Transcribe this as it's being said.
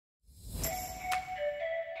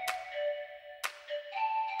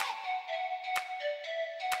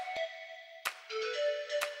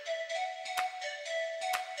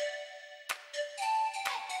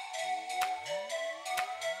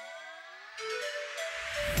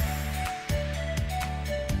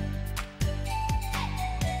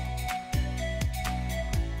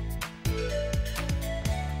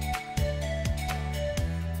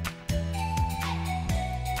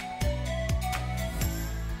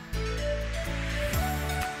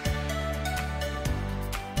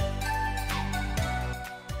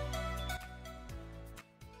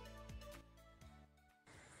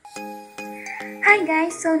Hi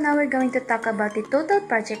guys! So now we're going to talk about the total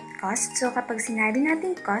project cost. So kapag sinabi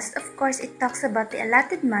natin cost, of course, it talks about the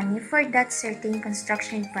allotted money for that certain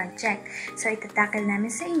construction project. So itatakil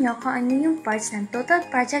namin sa inyo kung ano yung parts ng total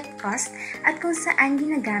project cost at kung saan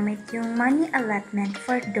ginagamit yung money allotment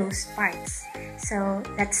for those parts. So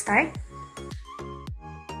let's start.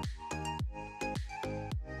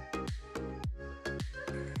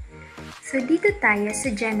 So dito tayo sa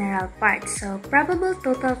general part. So probable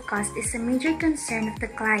total cost is a major concern of the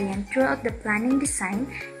client throughout the planning, design,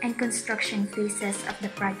 and construction phases of the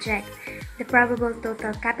project. The probable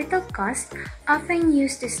total capital cost, often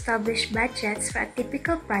used to establish budgets for a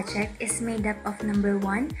typical project, is made up of number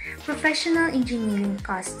 1, professional engineering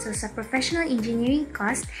cost. So sa professional engineering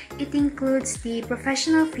cost, it includes the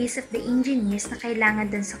professional fees of the engineers na kailangan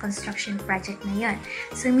dun sa construction project na yun.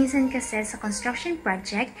 So minsan kasi sa construction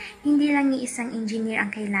project, hindi lang ni isang engineer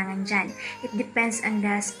ang kailangan dyan. It depends on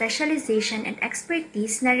the specialization and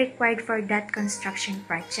expertise na required for that construction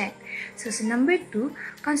project. So sa number 2,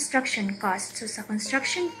 construction cost. So sa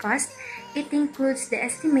construction cost, it includes the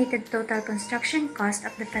estimated total construction cost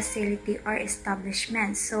of the facility or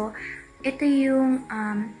establishment. So ito yung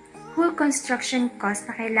whole construction cost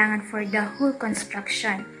na kailangan for the whole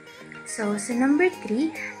construction. So sa number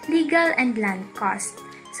 3, legal and land cost.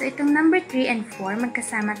 So, itong number 3 and 4,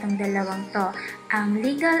 magkasama itong dalawang to. Ang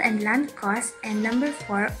legal and land cost, and number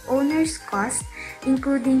 4, owner's cost,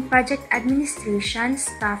 including project administration,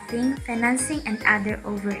 staffing, financing, and other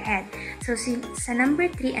overhead. So, sa number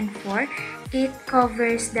 3 and 4, it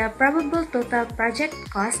covers the probable total project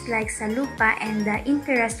cost like sa lupa and the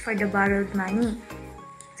interest for the borrowed money.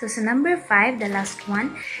 So, sa number 5, the last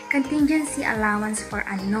one, contingency allowance for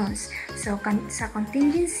unknowns. So, sa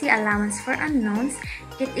contingency allowance for unknowns,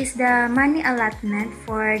 it is the money allotment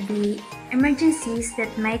for the emergencies that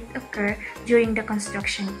might occur during the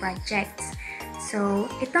construction projects. So,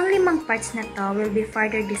 itong 5 parts na to will be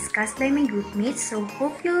further discussed by my groupmates. So,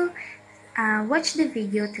 hope you'll watch the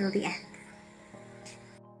video till the end.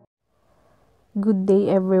 Good day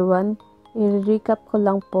everyone. I-recap ko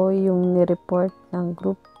lang po yung ni-report ng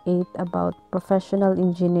Group 8 about professional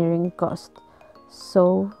engineering cost.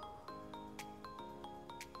 So,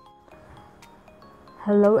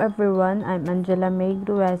 hello everyone, I'm Angela May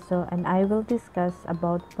Grueso and I will discuss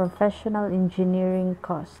about professional engineering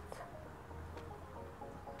cost.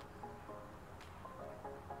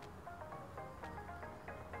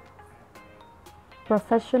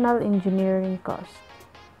 Professional engineering cost.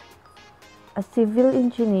 A civil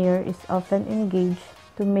engineer is often engaged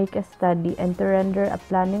to make a study and to render a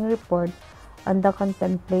planning report on the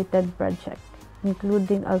contemplated project,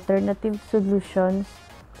 including alternative solutions,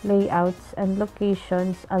 layouts, and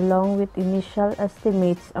locations, along with initial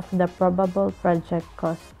estimates of the probable project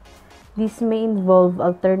cost. These may involve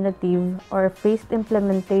alternative or phased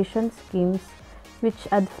implementation schemes which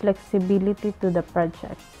add flexibility to the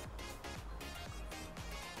project.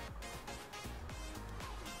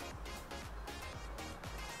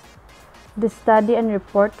 The study and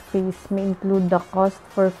report phase may include the cost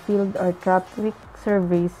for field or traffic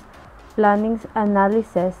surveys, planning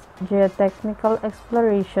analysis, geotechnical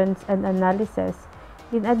explorations and analysis,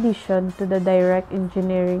 in addition to the direct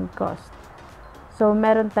engineering cost. So,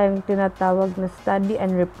 meron tayong tinatawag na study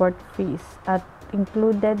and report phase at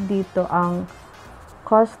included dito ang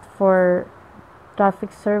cost for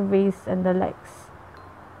traffic surveys and the likes.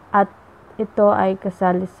 At ito ay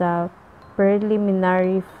kasali sa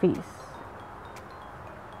preliminary phase.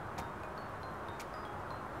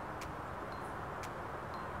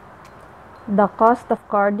 The cost of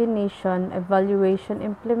coordination, evaluation,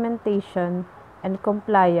 implementation, and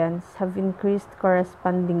compliance have increased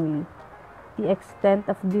correspondingly. The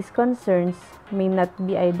extent of these concerns may not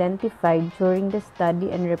be identified during the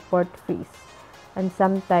study and report phase, and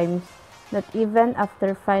sometimes not even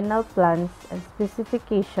after final plans and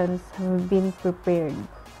specifications have been prepared.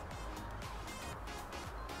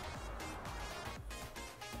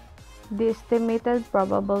 The estimated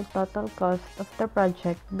probable total cost of the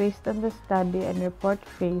project based on the study and report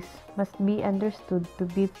phase must be understood to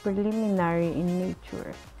be preliminary in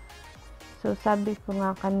nature. So, sabi ko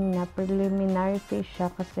nga kanina, preliminary phase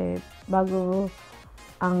siya kasi bago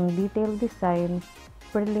ang detailed design,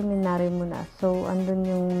 preliminary muna. So, andun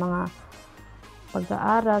yung mga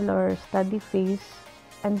pag-aaral or study phase,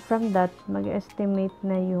 and from that, mag-estimate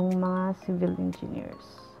na yung mga civil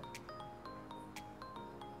engineers.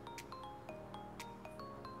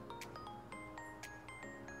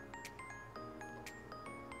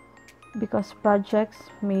 Because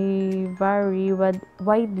projects may vary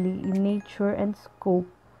widely in nature and scope,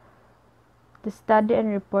 The study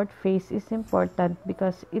and report phase is important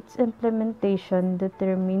because its implementation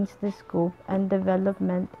determines the scope and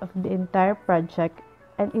development of the entire project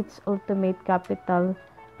and its ultimate capital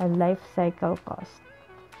and life cycle cost.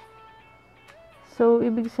 So,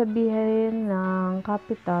 ibig sabihin ng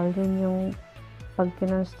capital, yun yung pag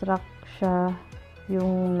kinonstruct siya,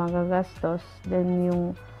 yung magagastos, then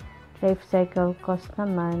yung life cycle cost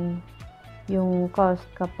naman, yung cost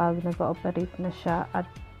kapag nag-ooperate na siya, at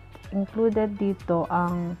included dito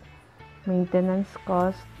ang maintenance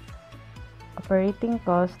cost, operating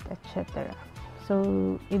cost, etc. So,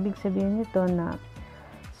 ibig sabihin nito na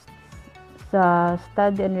sa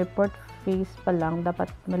study and report phase pa lang,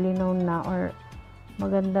 dapat malinaw na or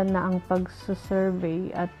maganda na ang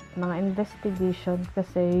pagsusurvey at mga investigation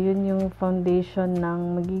kasi yun yung foundation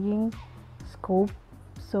ng magiging scope.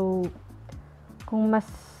 So, kung mas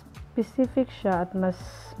specific siya at mas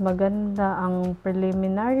maganda ang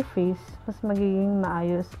preliminary phase, mas magiging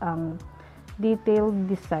maayos ang detailed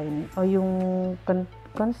design o yung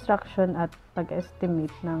construction at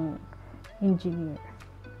pag-estimate ng engineer.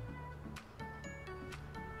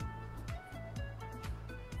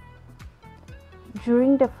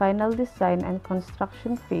 During the final design and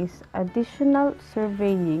construction phase, additional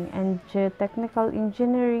surveying and geotechnical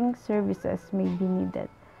engineering services may be needed.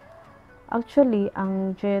 Actually,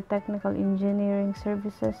 ang geotechnical engineering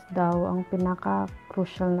services daw ang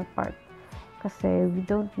pinaka-crucial na part kasi we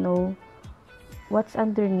don't know what's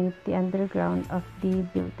underneath the underground of the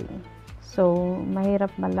building. So,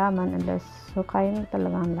 mahirap malaman unless hukayin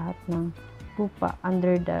talaga ang lahat ng lupa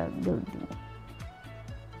under the building.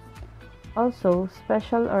 Also,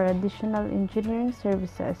 special or additional engineering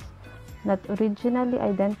services not originally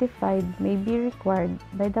identified may be required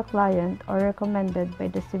by the client or recommended by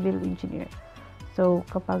the civil engineer. So,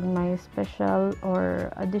 kapag may special or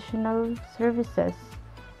additional services,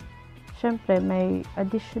 syempre may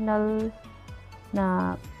additional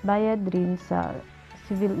na bayad rin sa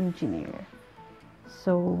civil engineer.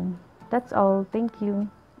 So, that's all. Thank you.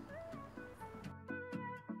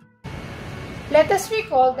 Let us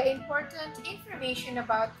recall the important information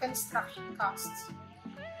about construction costs.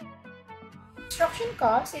 Construction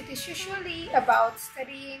cost, it is usually about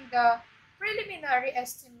studying the preliminary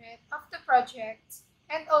estimate of the project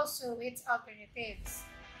and also its alternatives.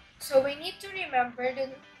 So we need to remember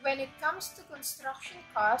that when it comes to construction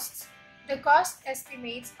costs, the cost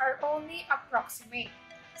estimates are only approximate,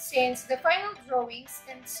 since the final drawings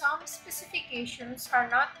and some specifications are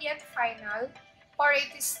not yet final or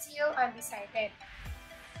it is still undecided.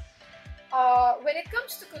 When it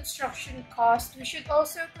comes to construction cost, we should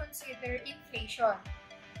also consider inflation,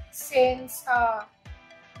 since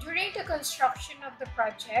during the construction of the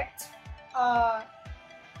project,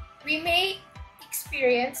 we may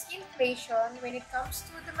experience inflation when it comes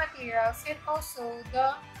to the materials and also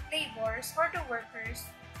the labors or the workers,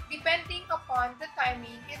 depending upon the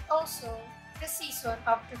timing and also the season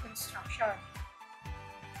of the construction.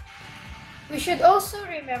 We should also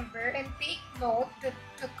remember and take note that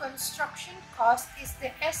the construction cost is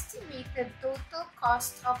the estimated total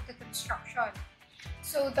cost of the construction.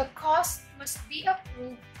 So the cost must be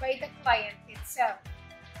approved by the client itself.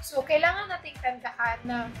 So kailangan nating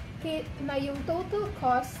tandaan na yung total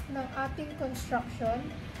cost ng ating construction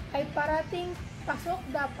ay parating pasok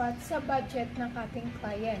dapat sa budget ng ating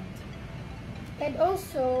client. And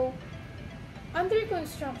also, under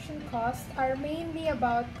construction costs are mainly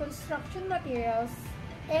about construction materials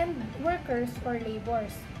and workers or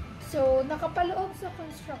labors. So, nakapaloob sa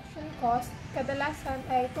construction cost, kadalasan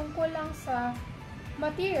ay tungkol lang sa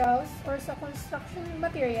materials or sa construction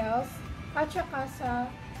materials at saka sa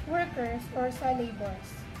workers or sa labors.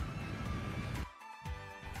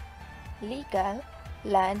 Legal,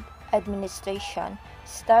 land, administration,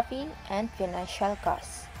 staffing, and financial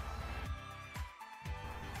costs.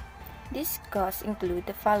 These costs include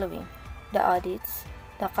the following: the audits,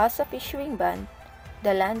 the cost of issuing bond,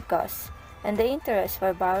 the land costs, and the interest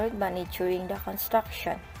for borrowed money during the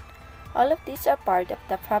construction. All of these are part of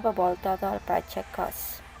the probable total project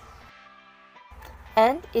costs.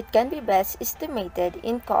 And it can be best estimated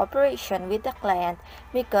in cooperation with the client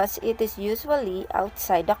because it is usually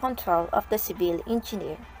outside the control of the civil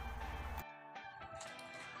engineer.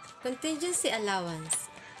 Contingency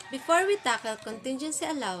allowance. Before we tackle contingency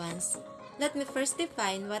allowance, let me first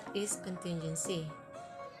define what is contingency.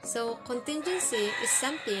 So, contingency is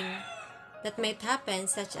something that might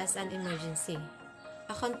happen such as an emergency.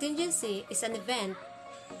 A contingency is an event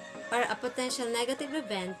or a potential negative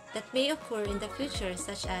event that may occur in the future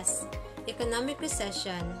such as economic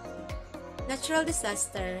recession, natural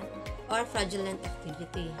disaster, or fraudulent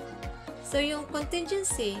activity. So, yung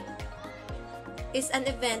contingency is an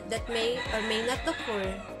event that may or may not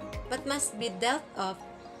occur but must be dealt of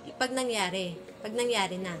pag nangyari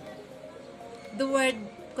na. The word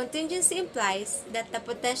contingency implies that the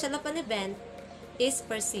potential of an event is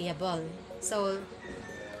foreseeable. So,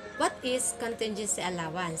 what is contingency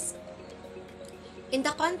allowance? In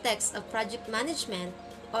the context of project management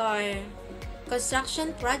or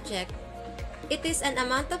construction project, it is an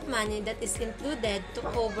amount of money that is included to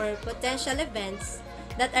cover potential events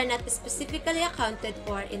that are not specifically accounted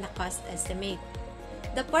for in a cost estimate.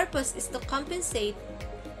 The purpose is to compensate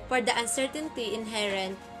for the uncertainty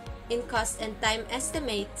inherent in cost and time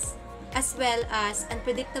estimates as well as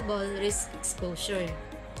unpredictable risk exposure.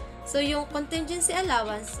 So, yung contingency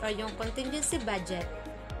allowance or yung contingency budget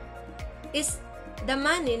is the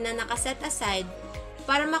money na nakaset aside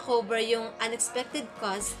para makover yung unexpected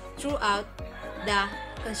cost throughout the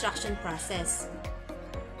construction process.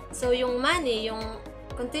 So, yung money, yung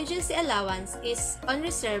contingency allowance is on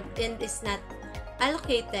reserve and is not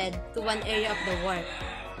allocated to one area of the work.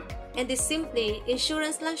 And is simply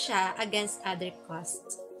insurance lang siya against other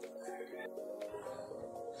costs.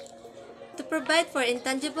 To provide for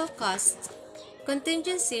intangible costs,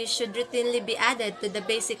 contingency should routinely be added to the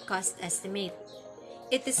basic cost estimate.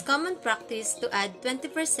 It is common practice to add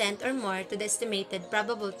 20% or more to the estimated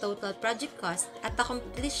probable total project cost at the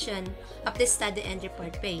completion of the study and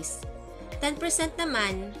report phase. 10%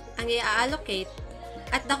 naman ang i-allocate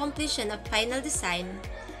at the completion of final design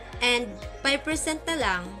and 5% na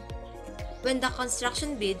lang when the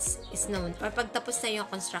construction bids is known or pagtapos na yung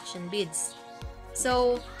construction bids.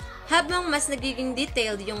 So, habang mas nagiging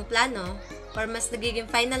detailed yung plano or mas nagiging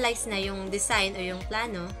finalized na yung design o yung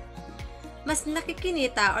plano, mas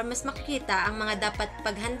nakikinita or mas makikita ang mga dapat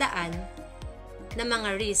paghandaan na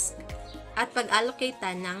mga risk at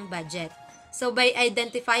pag-allocatean ng budget. So, by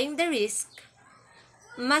identifying the risk,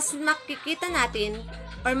 mas makikita natin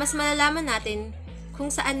or mas malalaman natin kung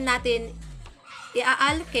saan natin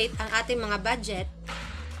i-allocate ang ating mga budget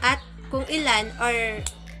at kung ilan or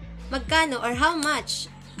magkano or how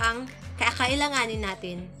much ang kakailanganin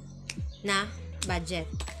natin na budget.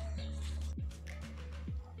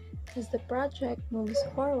 As the project moves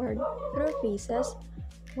forward through phases,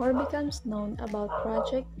 more becomes known about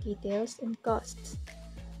project details and costs.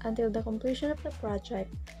 Until the completion of the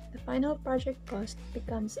project, the final project cost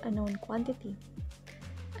becomes a known quantity.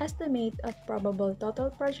 Estimate of probable total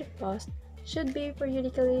project cost should be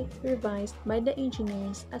periodically revised by the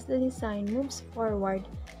engineers as the design moves forward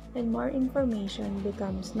and more information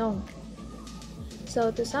becomes known. So,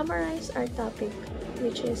 to summarize our topic,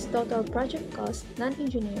 which is total project cost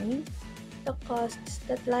non-engineering, the costs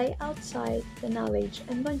that lie outside the knowledge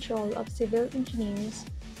and control of civil engineers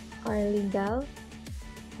are legal,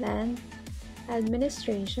 land,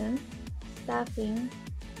 administration, staffing,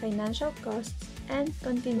 financial costs, and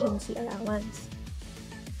contingency allowance.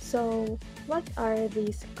 So, what are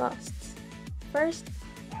these costs? First,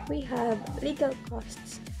 we have legal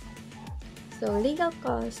costs. So, legal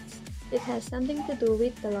costs, it has something to do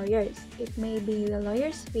with the lawyers. It may be the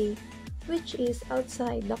lawyer's fee, which is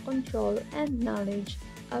outside the control and knowledge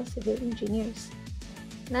of civil engineers.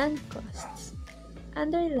 Land costs.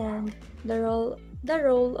 Under land, the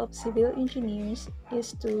role of civil engineers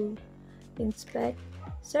is to inspect,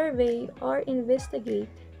 survey, or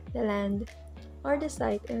investigate the land or the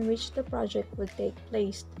site in which the project would take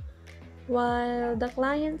place, while the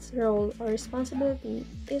client's role or responsibility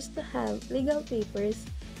is to have legal papers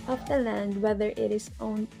of the land, whether it is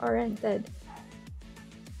owned or rented.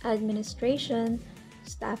 Administration,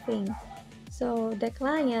 staffing. So the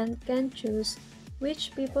client can choose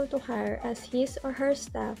which people to hire as his or her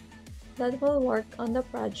staff that will work on the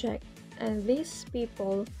project, and these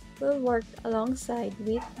people will work alongside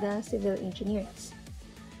with the civil engineers.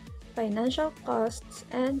 Financial costs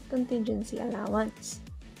and contingency allowance.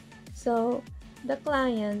 So, the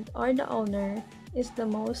client or the owner is the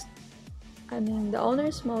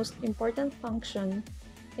owner's most important function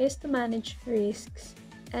is to manage risks,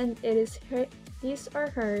 and it is his or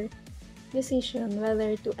her decision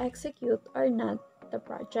whether to execute or not the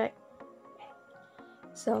project.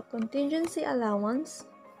 So, contingency allowance,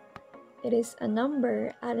 it is a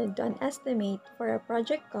number added to an estimate for a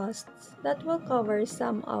project costs that will cover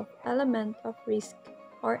some element of risk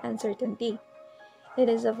or uncertainty. It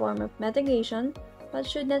is a form of mitigation, but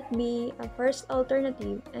should not be a first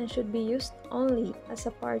alternative and should be used only as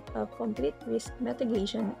a part of complete risk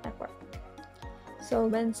mitigation effort. So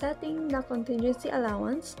when setting the contingency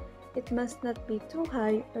allowance, it must not be too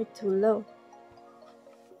high or too low.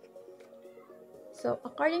 So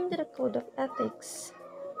according to the Code of Ethics,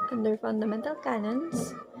 under fundamental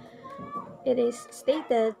canons, It is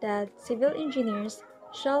stated that civil engineers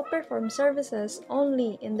shall perform services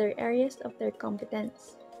only in their areas of their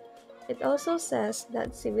competence. It also says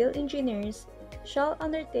that civil engineers shall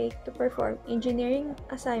undertake to perform engineering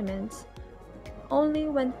assignments only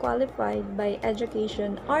when qualified by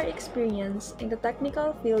education or experience in the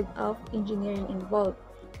technical field of engineering involved.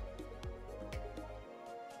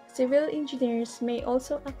 Civil engineers may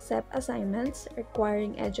also accept assignments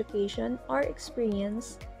requiring education or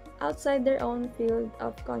experience outside their own field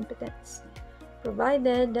of competence,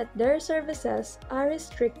 provided that their services are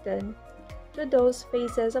restricted to those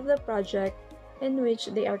phases of the project in which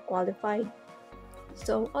they are qualified.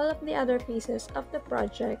 So all of the other phases of the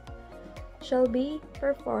project shall be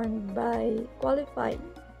performed by qualified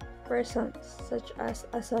persons such as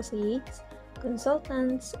associates,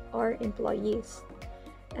 consultants, or employees.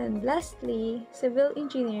 And lastly, civil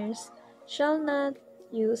engineers shall not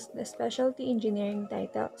use the specialty engineering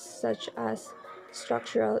titles such as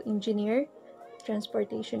structural engineer,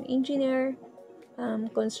 transportation engineer,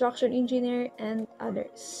 construction engineer, and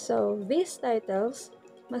others. So these titles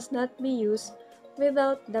must not be used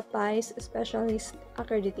without the PIE's specialist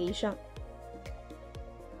accreditation.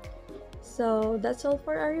 So that's all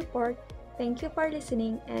for our report. Thank you for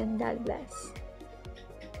listening and God bless.